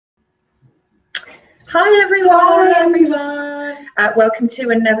Hi everyone. Hi everyone. Welcome to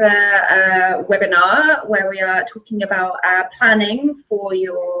another webinar where we are talking about planning for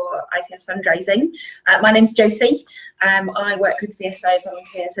your ICS fundraising. My name's Josie. I work with VSO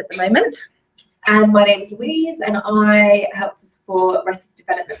volunteers at the moment. And my name is Louise, and I help to support resident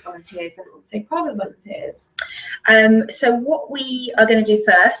development volunteers and also private volunteers. So what we are going to do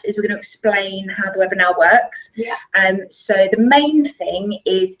first is we're going to explain how the webinar works. Yeah. So the main thing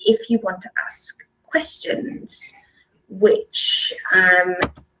is if you want to ask questions, which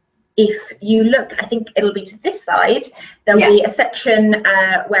if you look, I think it'll be to this side, there'll be a section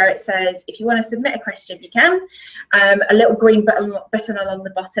where it says if you want to submit a question you can, a little green button along the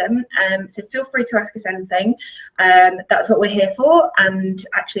bottom, so feel free to ask us anything. That's what we're here for, and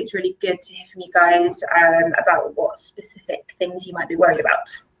actually it's really good to hear from you guys about what specific things you might be worried about.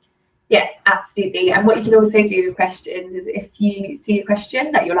 Yeah, absolutely. And what you can also do with questions is if you see a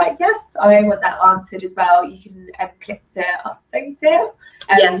question that you're like, yes, I want that answered as well, you can click to upload it.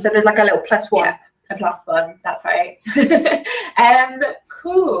 Yeah, so there's like a little +1. Yeah, a +1, that's right.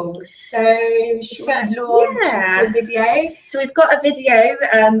 Cool. So should we launch into a video? So we've got a video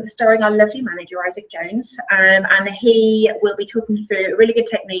starring our lovely manager, Isaac Jones, and he will be talking you through a really good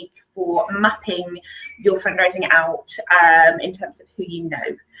technique for mapping your fundraising out in terms of who you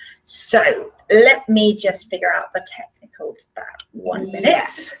know. So let me just figure out the technical that 1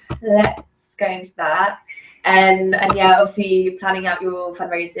 minute. Let's go into that. And yeah, obviously planning out your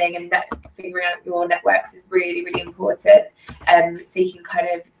fundraising and figuring out your networks is really, really important. So you can kind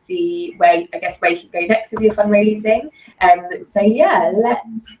of see where you can go next with your fundraising. So yeah,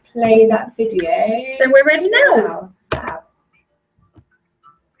 let's play that video. So we're ready now.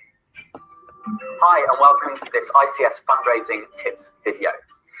 Hi and welcome to this ICS fundraising tips video.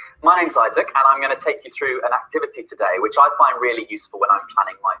 My name's Isaac and I'm going to take you through an activity today which I find really useful when I'm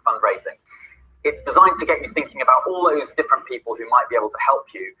planning my fundraising. It's designed to get you thinking about all those different people who might be able to help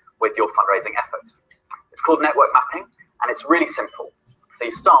you with your fundraising efforts. It's called network mapping and it's really simple. So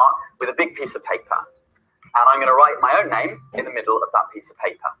you start with a big piece of paper and I'm going to write my own name in the middle of that piece of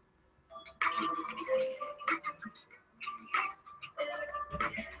paper.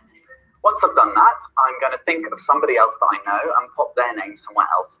 Once I've done that, I'm going to think of somebody else that I know and pop their name somewhere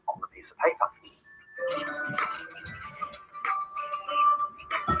else on the piece of paper.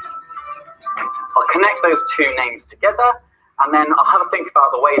 I'll connect those two names together and then I'll have a think about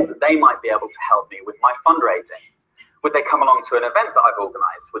the ways that they might be able to help me with my fundraising. Would they come along to an event that I've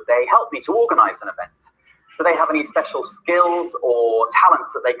organised? Would they help me to organise an event? Do they have any special skills or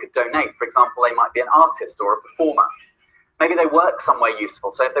talents that they could donate? For example, they might be an artist or a performer. Maybe they work somewhere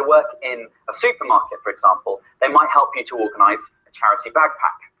useful. So if they work in a supermarket, for example, they might help you to organise a charity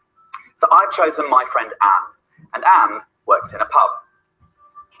backpack. So I've chosen my friend Anne, and Anne works in a pub.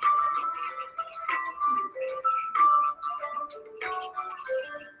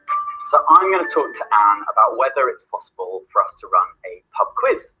 So I'm going to talk to Anne about whether it's possible for us to run a pub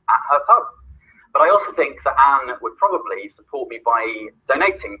quiz at her pub. But I also think that Anne would probably support me by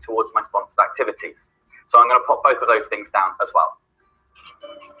donating towards my sponsored activities. So I'm going to pop both of those things down as well.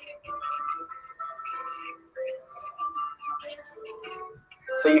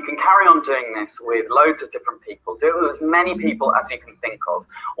 So you can carry on doing this with loads of different people. Do it with as many people as you can think of.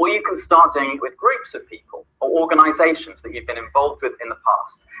 Or you can start doing it with groups of people or organisations that you've been involved with in the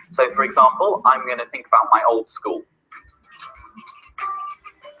past. So for example, I'm going to think about my old school.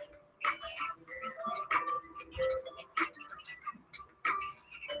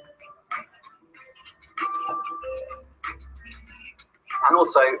 And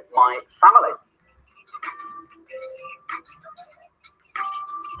also my family.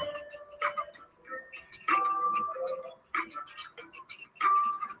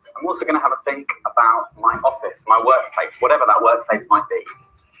 I'm also going to have a think about my office, my workplace, whatever that workplace might be.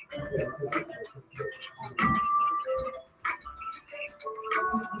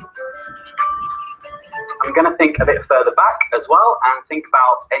 I'm going to think a bit further back as well and think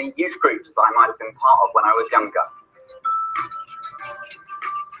about any youth groups that I might have been part of when I was younger.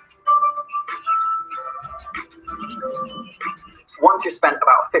 Once you've spent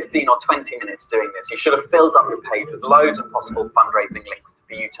about 15 or 20 minutes doing this, you should have filled up your page with loads of possible fundraising links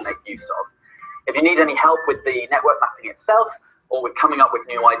for you to make use of. If you need any help with the network mapping itself or with coming up with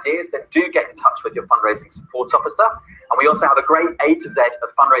new ideas, then do get in touch with your fundraising support officer. And we also have a great A to Z of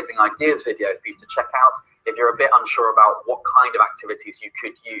fundraising ideas video for you to check out if you're a bit unsure about what kind of activities you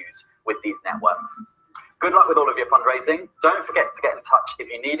could use with these networks. Good luck with all of your fundraising. Don't forget to get in touch if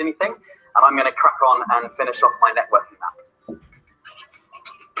you need anything. And I'm going to crack on and finish off my networking map.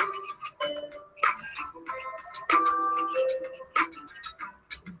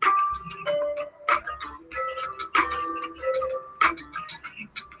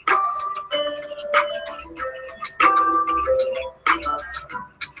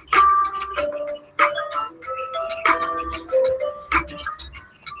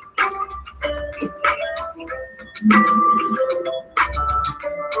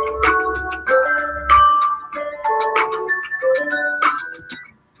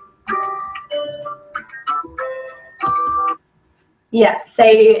 Yeah, so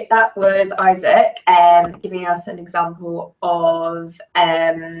that was Isaac giving us an example of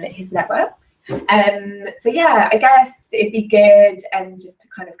his networks. So yeah, I guess it'd be good just to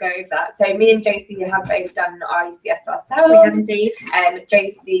kind of go over that. So me and Josie have both done ICS ourselves. We have indeed.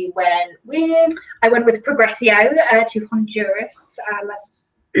 Josie went with... I went with Progressio to Honduras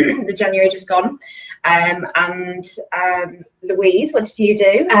the January just gone. And Louise, what did you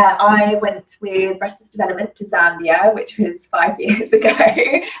do? I went with Restless Development to Zambia, which was 5 years ago,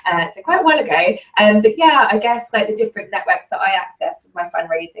 so quite a while ago. But yeah, I guess like the different networks that I accessed with my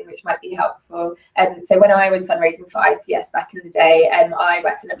fundraising, which might be helpful. So when I was fundraising for ICS back in the day, I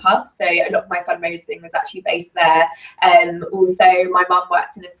worked in a pub, so a lot of my fundraising was actually based there. Also, my mum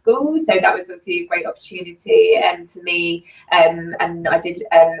worked in a school, so that was obviously a great opportunity for me, and I did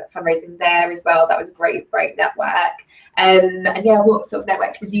fundraising there as well. That was a great network. And yeah, what sort of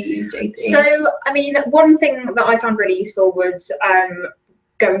networks did you use, Josie? So, I mean, one thing that I found really useful was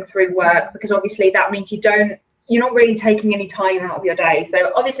going through work, because obviously that means you're not really taking any time out of your day.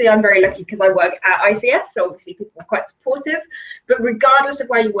 So obviously I'm very lucky because I work at ICS, so obviously people are quite supportive. But regardless of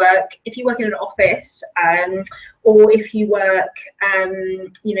where you work, if you work in an office or if you work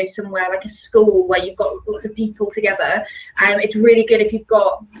you know, somewhere like a school where you've got lots of people together, it's really good if you've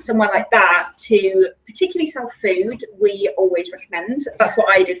got somewhere like that to particularly sell food. We always recommend. That's what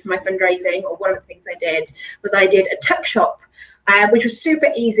I did for my fundraising, or one of the things I did was I did a tuck shop, which was super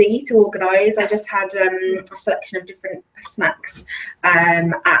easy to organise. I just had a selection of different snacks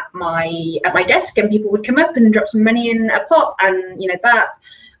at my desk, and people would come up and drop some money in a pot, and you know that.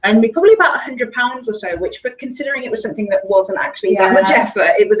 And we probably about £100 or so, which, for considering it was something that wasn't actually that much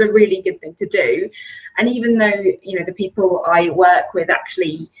effort, it was a really good thing to do. And even though, you know, the people I work with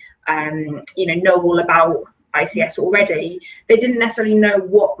actually you know all about ICS already, they didn't necessarily know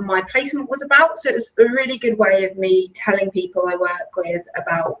what my placement was about. So it was a really good way of me telling people I work with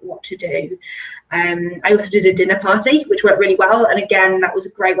about what to do. I also did a dinner party, which worked really well. And again, that was a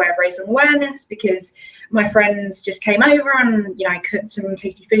great way of raising awareness, because my friends just came over and, you know, I cooked some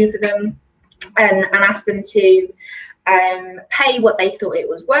tasty food for them and asked them to pay what they thought it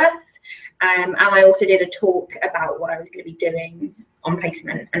was worth. And I also did a talk about what I was going to be doing on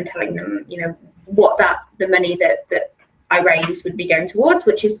placement and telling them, you know, what the money that I raised would be going towards,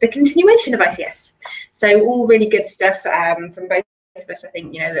 which is the continuation of ICS. So all really good stuff from both of us. I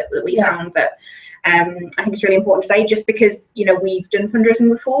think, you know, that we found that I think it's really important to say, just because, you know, we've done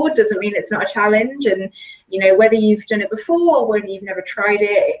fundraising before doesn't mean it's not a challenge. And, you know, whether you've done it before or whether you've never tried it,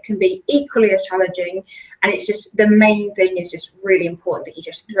 it can be equally as challenging. And it's just, the main thing is just really important that you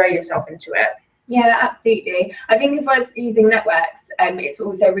just throw yourself into it. Yeah, absolutely. I think as well as using networks, it's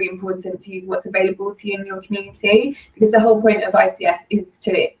also really important to use what's available to you in your community, because the whole point of ICS is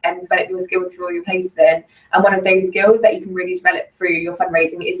to develop your skills for your placement. And one of those skills that you can really develop through your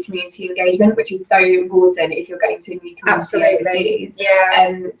fundraising is community engagement, which is so important if you're going to a new community overseas.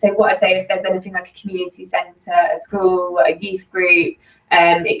 Yeah. So what I'd say, if there's anything like a community centre, a school, a youth group,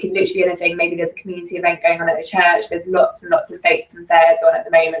 it could literally be anything. Maybe there's a community event going on at the church. There's lots and lots of dates and fairs on at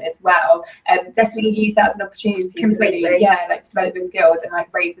the moment as well. Definitely use that as an opportunity to really, like, to develop your skills and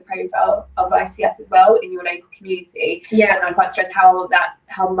like raise the profile of ICS as well in your local community. Yeah, and I can't stress how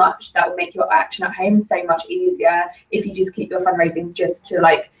much that will make your action at home so much easier if you just keep your fundraising just to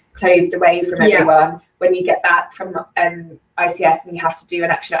like closed away from everyone. When you get back from ICS and you have to do an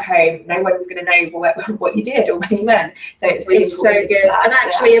action at home, no one's going to know what you did or what you meant. So it's really so good. And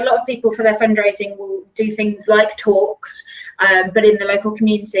actually, a lot of people for their fundraising will do things like talks, but in the local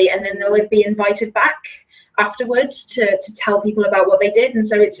community, and then they'll be invited back afterwards to tell people about what they did. And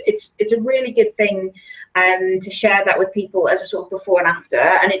so it's a really good thing to share that with people as a sort of before and after.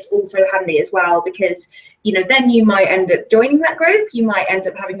 And it's also handy as well, because, you know, then you might end up joining that group, you might end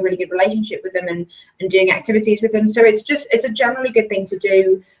up having a really good relationship with them and doing activities with them. So it's a generally good thing to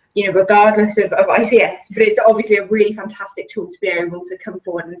do, you know, regardless of ICS. But it's obviously a really fantastic tool to be able to come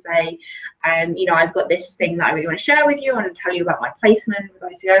forward and say, you know, I've got this thing that I really want to share with you and tell you about my placement with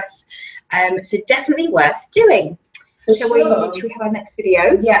ICS. So definitely worth doing. Should we have our next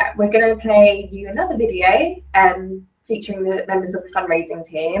video? Yeah, we're going to play you another video featuring the members of the fundraising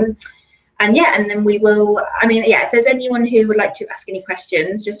team. And yeah, and then we will, I mean, yeah, if there's anyone who would like to ask any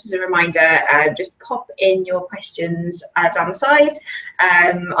questions, just as a reminder, just pop in your questions down the side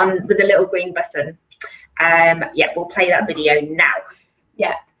with a little green button. Yeah, we'll play that video now.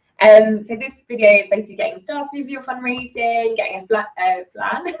 Yeah. So this video is basically getting started with your fundraising, getting a plan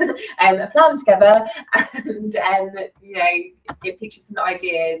together, and you know, it features some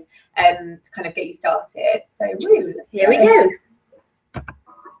ideas to kind of get you started. So here we go.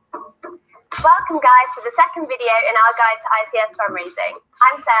 Welcome guys to the second video in our guide to ICS fundraising.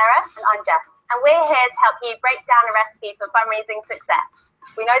 I'm Sarah and I'm Jess, and we're here to help you break down a recipe for fundraising success.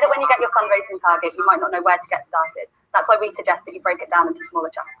 We know that when you get your fundraising target, you might not know where to get started. That's why we suggest that you break it down into smaller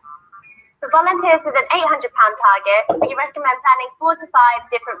chunks. For volunteers with an £800 target, we recommend planning 4 to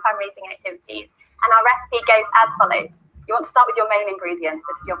 5 different fundraising activities, and our recipe goes as follows. You want to start with your main ingredient.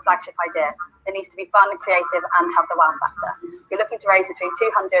 This is your flagship idea. It needs to be fun, creative, and have the wow factor. You're looking to raise between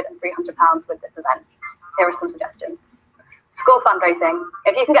 £200 and £300 with this event. Here are some suggestions. School fundraising.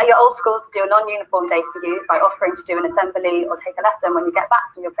 If you can get your old school to do a non-uniform day for you by offering to do an assembly or take a lesson when you get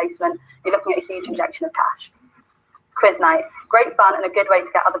back from your placement, you're looking at a huge injection of cash. Quiz night. Great fun and a good way to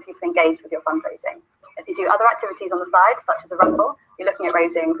get other people engaged with your fundraising. If you do other activities on the side, such as a raffle, you're looking at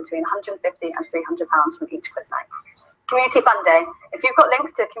raising between £150 and £300 from each quiz night. Community fun day. If you've got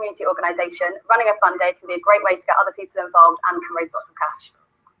links to a community organisation, running a fun day can be a great way to get other people involved and can raise lots of cash.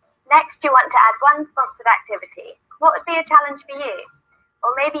 Next, you want to add one sponsored activity. What would be a challenge for you?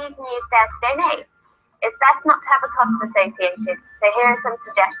 Or maybe you can use Dare to Donate. It's best not to have a cost associated, so here are some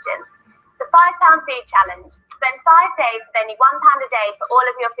suggestions. The £5 food challenge. Spend 5 days with only £1 a day for all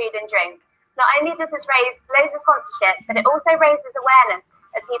of your food and drink. Not only does this raise loads of sponsorship, but it also raises awareness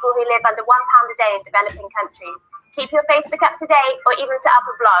of people who live under £1 a day in developing countries. Keep your Facebook up to date, or even set up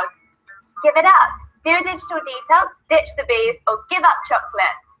a blog. Give it up. Do a digital detox, ditch the booze, or give up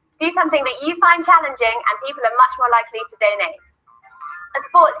chocolate. Do something that you find challenging and people are much more likely to donate. A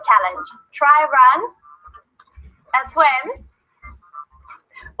sports challenge. Try a run, a swim,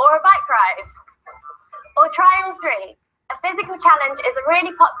 or a bike ride. Or try all 3. A physical challenge is a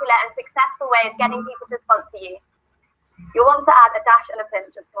really popular and successful way of getting people to sponsor you. You'll want to add a dash and a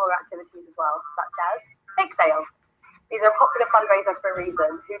pinch of smaller activities as well, such as bake sales. These are a popular fundraiser for a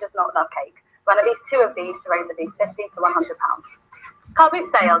reason. Who does not love cake? Run at least 2 of these to raise at least £50 to £100. Car boot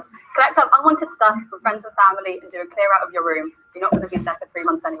sales. Collect up unwanted stuff from friends and family and do a clear out of your room. You're not going to be there for 3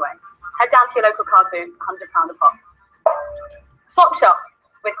 months anyway. Head down to your local car boot, £100 a pop. Swap shop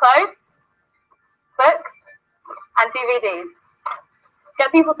with clothes, books, and DVDs.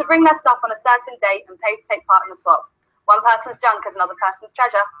 Get people to bring their stuff on a certain date and pay to take part in the swap. One person's junk is another person's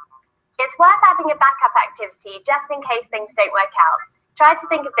treasure. It's worth adding a backup activity just in case things don't work out. Try to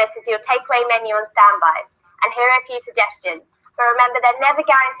think of this as your takeaway menu on standby. And here are a few suggestions. But remember, they're never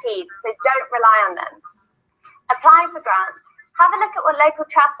guaranteed, so don't rely on them. Apply for grants. Have a look at what local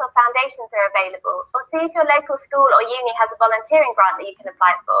trusts or foundations are available, or see if your local school or uni has a volunteering grant that you can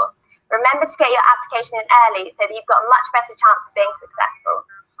apply for. Remember to get your application in early so that you've got a much better chance of being successful.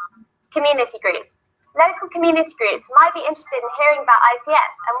 Community groups. Local community groups might be interested in hearing about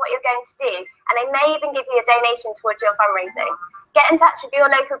ICS and what you're going to do, and they may even give you a donation towards your fundraising. Get in touch with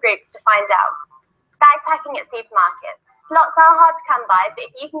your local groups to find out. Bagpacking at supermarkets. Slots are hard to come by, but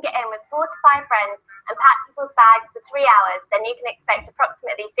if you can get in with 4 to 5 friends and pack people's bags for 3 hours, then you can expect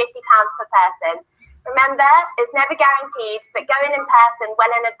approximately £50 per person. Remember, it's never guaranteed, but go in person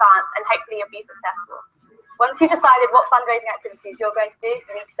well in advance and hopefully you'll be successful. Once you've decided what fundraising activities you're going to do,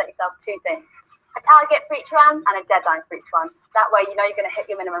 you need to set yourself 2 things. A target for each one and a deadline for each one. That way you know you're going to hit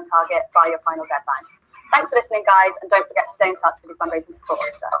your minimum target by your final deadline. Thanks for listening, guys, and don't forget to stay in touch with your fundraising support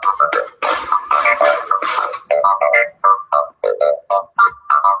officer.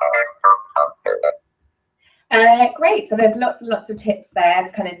 Great, so there's lots and lots of tips there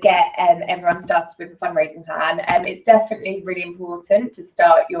to kind of get everyone started with a fundraising plan. It's definitely really important to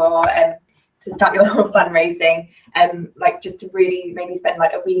start your fundraising, like just to really maybe spend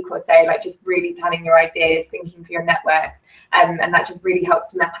like a week or so, like just really planning your ideas, thinking for your networks, and that just really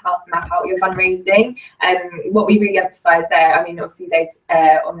helps to map out your fundraising. What we really emphasize there, I mean, obviously there's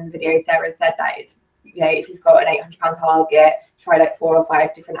on the video Sarah said that it's, you know, if you've got an £800 target, try like 4 or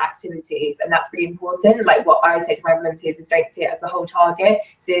 5 different activities, and that's really important. Like what I say to my volunteers is don't see it as the whole target,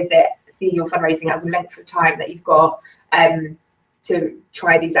 see your fundraising as a length of time that you've got to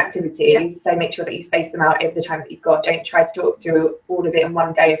try these activities. So make sure that you space them out over the time that you've got. Don't try to do all of it in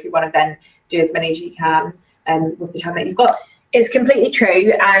one go if you want to then do as many as you can with the time that you've got. It's completely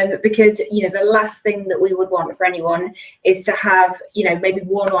true, because, you know, the last thing that we would want for anyone is to have, you know, maybe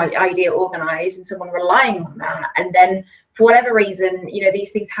one idea organised and someone relying on that, and then for whatever reason, you know,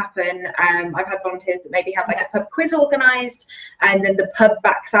 these things happen. I've had volunteers that maybe have like a pub quiz organised, and then the pub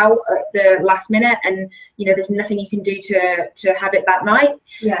backs out at the last minute, and there's nothing you can do to have it that night.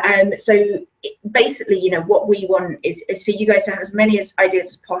 So basically, what we want is for you guys to have as many ideas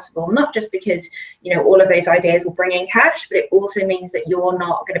as possible, not just because all of those ideas will bring in cash, but it also means that you're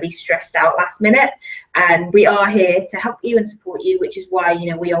not going to be stressed out last minute. And we are here to help you and support you, which is why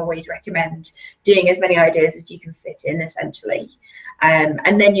we always recommend doing as many ideas as you can fit in, essentially.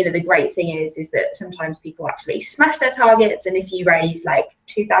 And then the great thing is that sometimes people actually smash their targets, and if you raise like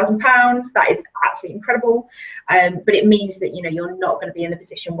 £2,000, that is absolutely incredible. But it means that you're not going to be in the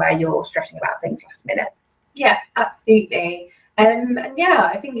position where you're stressing about things last minute. Yeah, absolutely. And yeah,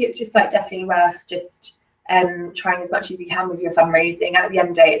 I think it's just like definitely worth just trying as much as you can with your fundraising. At the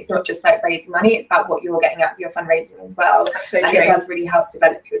end of the day, it's not just like raising money, it's about what you're getting out of your fundraising as well. That's so and true. It does really help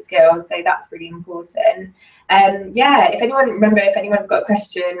develop your skills, so that's really important. Yeah, if anyone's got a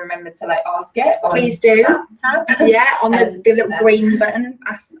question, remember to like ask it. Please do. Yeah, on the little green button,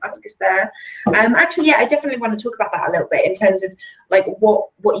 ask us there. Actually, yeah, I definitely want to talk about that a little bit in terms of like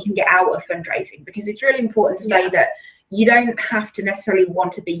what you can get out of fundraising, because it's really important to say that you don't have to necessarily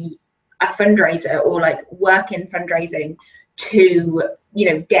want to be a fundraiser or like work in fundraising to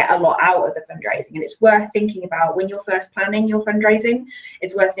get a lot out of the fundraising. And it's worth thinking about when you're first planning your fundraising.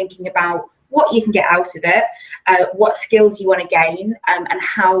 It's worth thinking about what you can get out of it, what skills you want to gain, and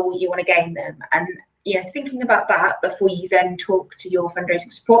how you want to gain them. And thinking about that before you then talk to your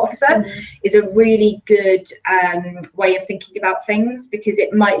fundraising support officer is a really good way of thinking about things, because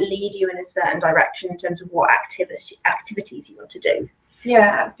it might lead you in a certain direction in terms of what activities you want to do.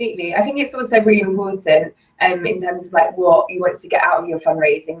 Yeah, absolutely. I think it's also really important in terms of like what you want to get out of your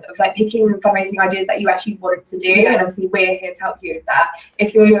fundraising, of like picking fundraising ideas that you actually want to do. And obviously we're here to help you with that.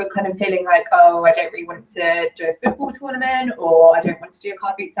 If you're kind of feeling like, oh, I don't really want to do a football tournament, or I don't want to do a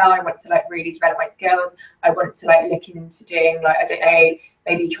card boot sale, I want to like really develop my skills, I want to like look into doing like, I don't know,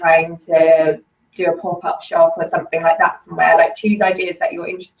 maybe trying to do a pop-up shop or something like that somewhere. Like, choose ideas that you're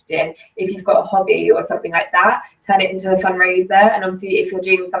interested in. If you've got a hobby or something like that, turn it into a fundraiser. And obviously if you're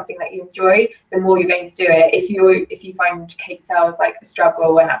doing something that you enjoy, the more you're going to do it. If you find cake sales like a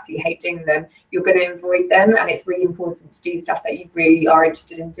struggle and absolutely hate doing them, you're going to avoid them. And it's really important to do stuff that you really are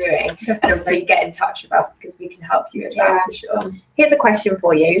interested in doing. And obviously get in touch with us, because we can help you with that for sure. Here's a question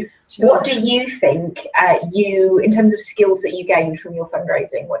for you. Sure. What do you think in terms of skills that you gained from your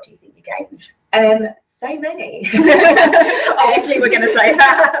fundraising, what do you think you gained? So many. Obviously we're going to say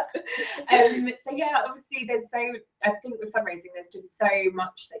that. So yeah, obviously I think with fundraising there's just so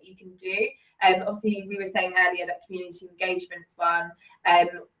much that you can do. Obviously we were saying earlier that community engagement's one,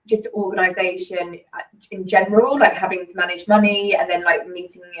 just organisation in general, like having to manage money and then like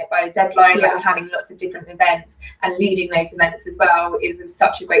meeting it by a deadline, like planning lots of different events and leading those events as well is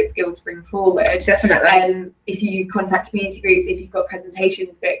such a great skill to bring forward. Definitely. If you contact community groups, if you've got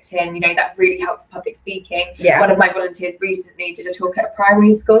presentations booked in, that really helps with public speaking. One of my volunteers recently did a talk at a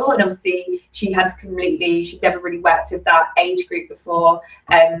primary school, and obviously she'd never really worked with that age group before,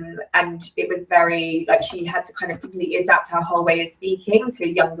 and it was very like she had to kind of completely adapt her whole way of speaking to a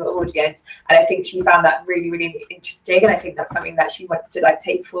younger audience, and I think she found that really, really interesting, and I think that's something that she wants to like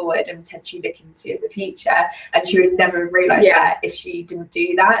take forward and potentially look into in the future. And she would never realise that if she didn't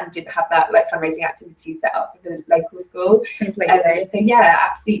do that and didn't have that like fundraising activity set up with the local school. So yeah,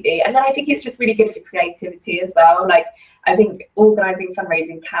 absolutely. And then I think it's just really good for creativity as well. Like, I think organising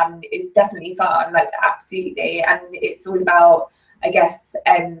fundraising is definitely fun, like absolutely, and it's all about, I guess,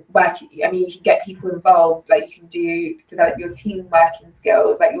 working. I mean, you can get people involved, like you can develop your team working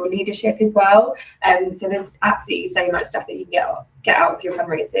skills, like your leadership as well. So there's absolutely so much stuff that you can get out of your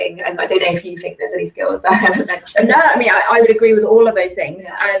fundraising. And I don't know if you think there's any skills that I haven't mentioned. No, I mean, I would agree with all of those things.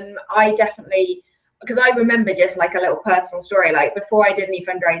 I definitely, because I remember just like a little personal story, like before I did any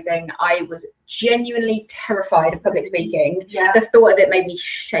fundraising, I was genuinely terrified of public speaking. The thought of it made me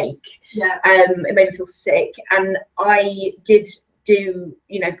shake. It made me feel sick. And I did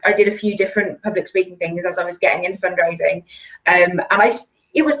a few different public speaking things as I was getting into fundraising. And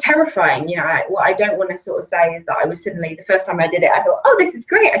it was terrifying. What I don't want to sort of say is that I was suddenly, the first time I did it, I thought, oh, this is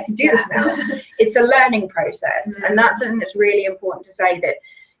great, I can do this now. It's a learning process. And that's something that's really important to say, that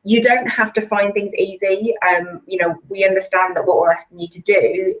you don't have to find things easy. We understand that what we're asking you to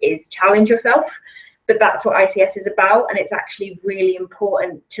do is challenge yourself, but that's what ICS is about. And it's actually really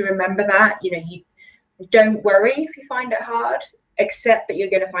important to remember that. You don't worry if you find it hard, accept that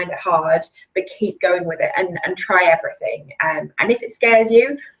you're going to find it hard, but keep going with it and try everything. And if it scares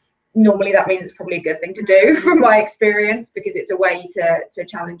you, normally that means it's probably a good thing to do from my experience, because it's a way to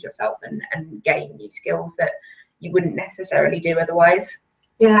challenge yourself and gain new skills that you wouldn't necessarily do otherwise.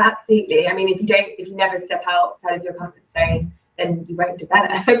 Yeah, absolutely. I mean, if you never step outside of your comfort zone, then you won't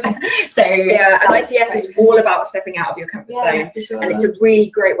develop. So yeah, and ICS is all about stepping out of your comfort zone, for sure. and it's a really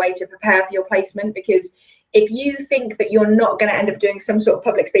great way to prepare for your placement, because if you think that you're not going to end up doing some sort of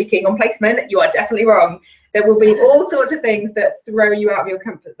public speaking on placement, you are definitely wrong. There will be all sorts of things that throw you out of your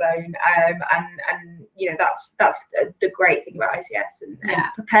comfort zone, and you know, that's the great thing about ICS, and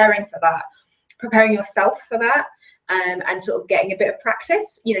preparing for that, preparing yourself for that. And sort of getting a bit of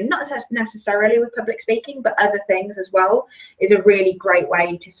practice, you know, not necessarily with public speaking, but other things as well, is a really great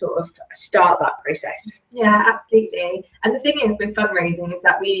way to sort of start that process. Yeah, absolutely. And the thing is with fundraising is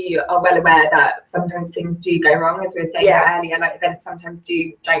that we are well aware that sometimes things do go wrong, as we were saying earlier, like events sometimes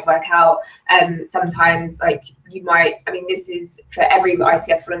don't work out. Sometimes, like, you might, I mean, this is for every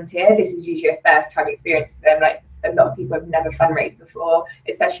ICS volunteer, this is usually a first time experience for them. Like, a lot of people have never fundraised before,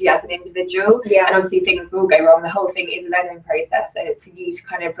 especially as an individual. Yeah. And obviously things will go wrong. The whole thing is a learning process. So it's for you to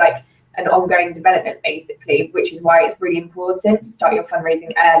kind of like an ongoing development, basically, which is why it's really important to start your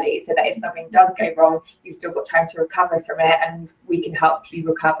fundraising early, so that if something does go wrong, you've still got time to recover from it, and we can help you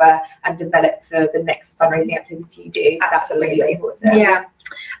recover and develop for the next fundraising activity you do. So that's really important. Yeah.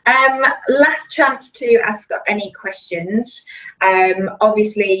 Last chance to ask any questions.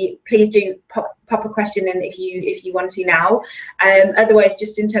 Obviously, please do pop a question in if you want to now. Otherwise,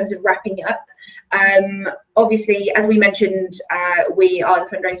 just in terms of wrapping up, obviously, as we mentioned, we are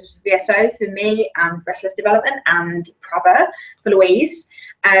the fundraisers for VSO for me, and Restless Development, and Prava for Louise.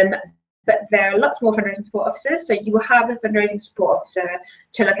 But there are lots more fundraising support officers, so you will have a fundraising support officer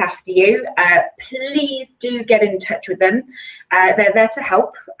to look after you. Please do get in touch with them. They're there to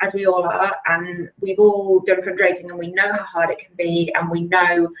help, as we all are, and we've all done fundraising, and we know how hard it can be, and we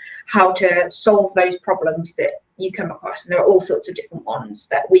know how to solve those problems that you come across, and there are all sorts of different ones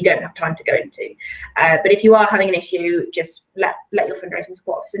that we don't have time to go into. But if you are having an issue, just let your fundraising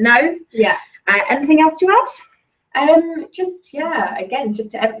support officer know. Yeah. Anything else to add? Again,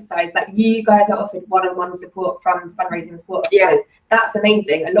 just to emphasize that you guys are offered one-on-one support from fundraising support officers. That's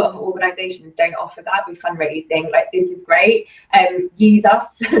amazing. A lot of organizations don't offer that with fundraising. Like, this is great. Use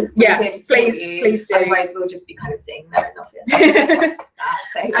us. Please do. Otherwise we'll just be kind of sitting there in the office.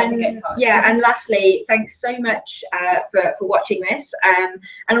 And lastly, thanks so much for watching this,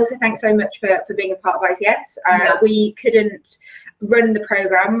 and also thanks so much for being a part of ICS. We couldn't run the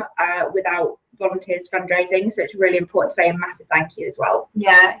program without volunteers fundraising, so it's really important to say a massive thank you as well.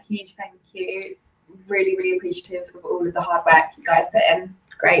 Yeah, huge thank you. Really, really appreciative of all of the hard work you guys put in.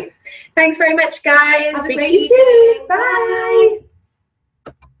 Great. Thanks very much, guys. Have a Speak great to you soon. Bye.